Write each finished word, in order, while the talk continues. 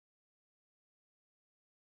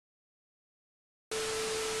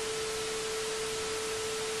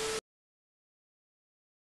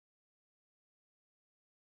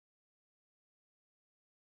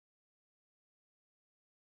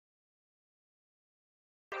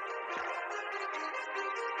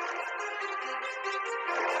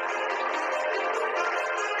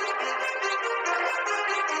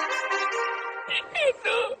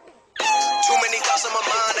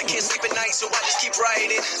night, so I just keep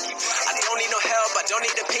writing. I don't need no help, I don't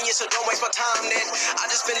need opinions, so don't waste my time then. I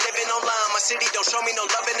just been living online, my city don't show me no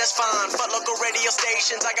loving, that's fine. Fuck local radio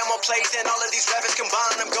stations, I got more plays than all of these rappers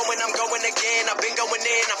combined. I'm going again, I've been going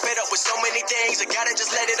in, I'm fed up with so many things, I gotta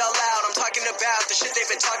just let it all out. I'm talking about the shit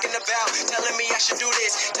they've been talking about, telling me I should do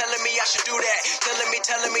this, telling me I should do that, telling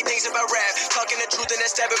me things about rap, talking the truth and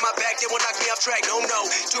then stabbing my back, they will knock me off track. No,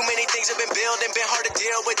 too many things have been building, been hard to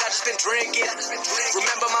deal with, I just been drinking.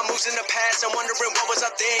 Remember my moves in the past, I'm wondering what was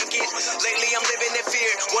I thinking. Lately I'm living in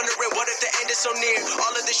fear, wondering what if the end is so near.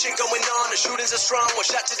 All of this shit going on, the shootings are strong, one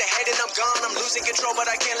shot to the head and I'm gone. I'm losing control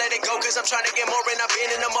but I can't let it go, cause I'm trying to get more, and I've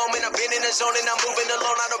been in the moment, I've been in the zone, and I'm moving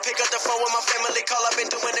alone. I don't pick up the phone when my family call, I've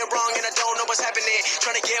been doing it wrong and I don't know what's happening.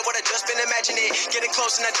 Trying to get what I just been imagining, getting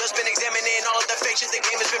close and I just been examining all of the fake shit the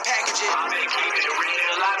game has been packaging. I've been keeping it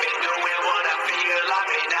real, I've been doing what I feel, I've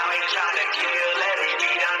been out here trying to kill every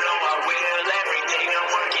beat, I know I will, everything I'm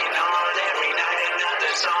working on, every night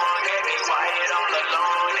another song, every quiet all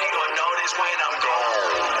alone, they gon' notice when I'm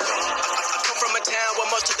gone. I come from a town where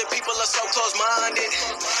most of the people are so close-minded.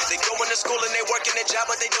 They go into school and they work in a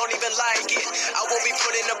job but they don't even like it. I won't be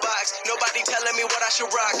put in a box, nobody telling me what I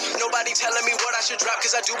should rock, nobody telling me what I should drop,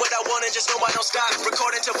 cause I do what I want and just know I don't stop.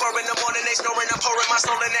 Recording till 4 in the morning, they snoring, I'm pouring my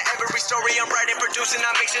soul into every story. I'm writing, producing,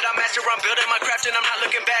 I mix it, I master, I'm building my craft and I'm not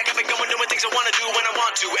looking back. I've been going doing things I wanna do when I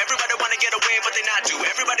want to. Everybody wanna get away but they not do.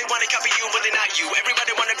 Everybody wanna copy you but they not you.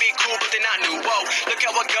 Everybody wanna be cool but they not new. Whoa, look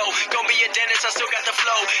how I go, gonna be a dentist, I still got the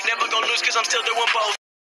flow. Never gonna lose cause I'm still doing both.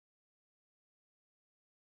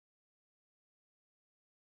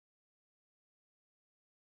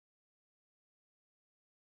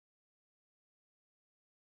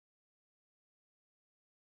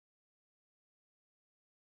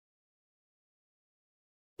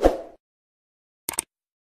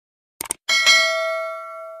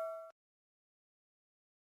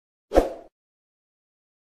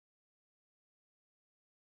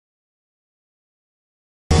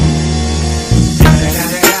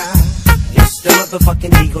 The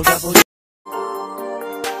motherfucking Eagle Double.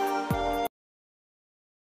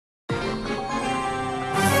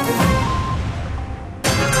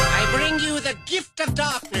 I bring you the gift of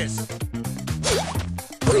darkness.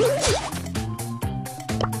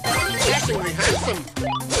 Dashingly handsome.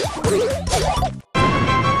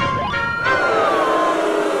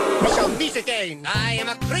 We shall meet again. I am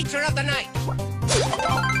a creature of the night.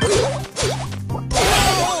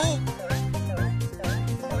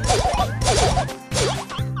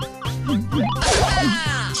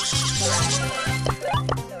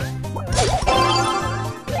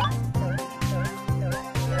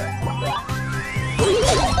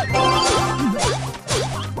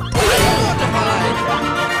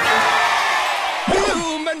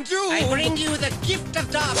 I bring you the gift of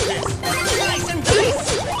darkness. Slice and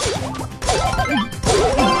dice.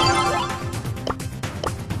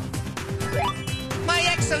 My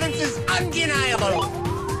excellence is undeniable.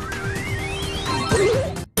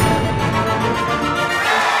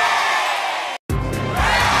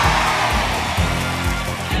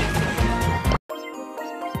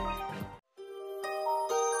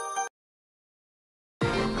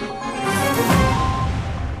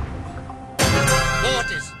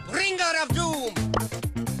 Mortis, bringer of doom!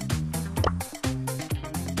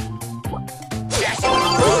 Dashing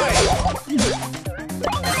destroy!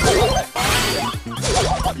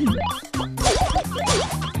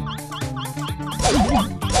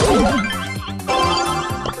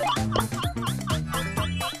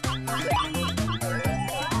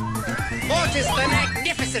 Mortis the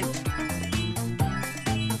Magnificent!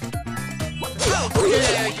 How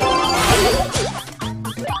dare you!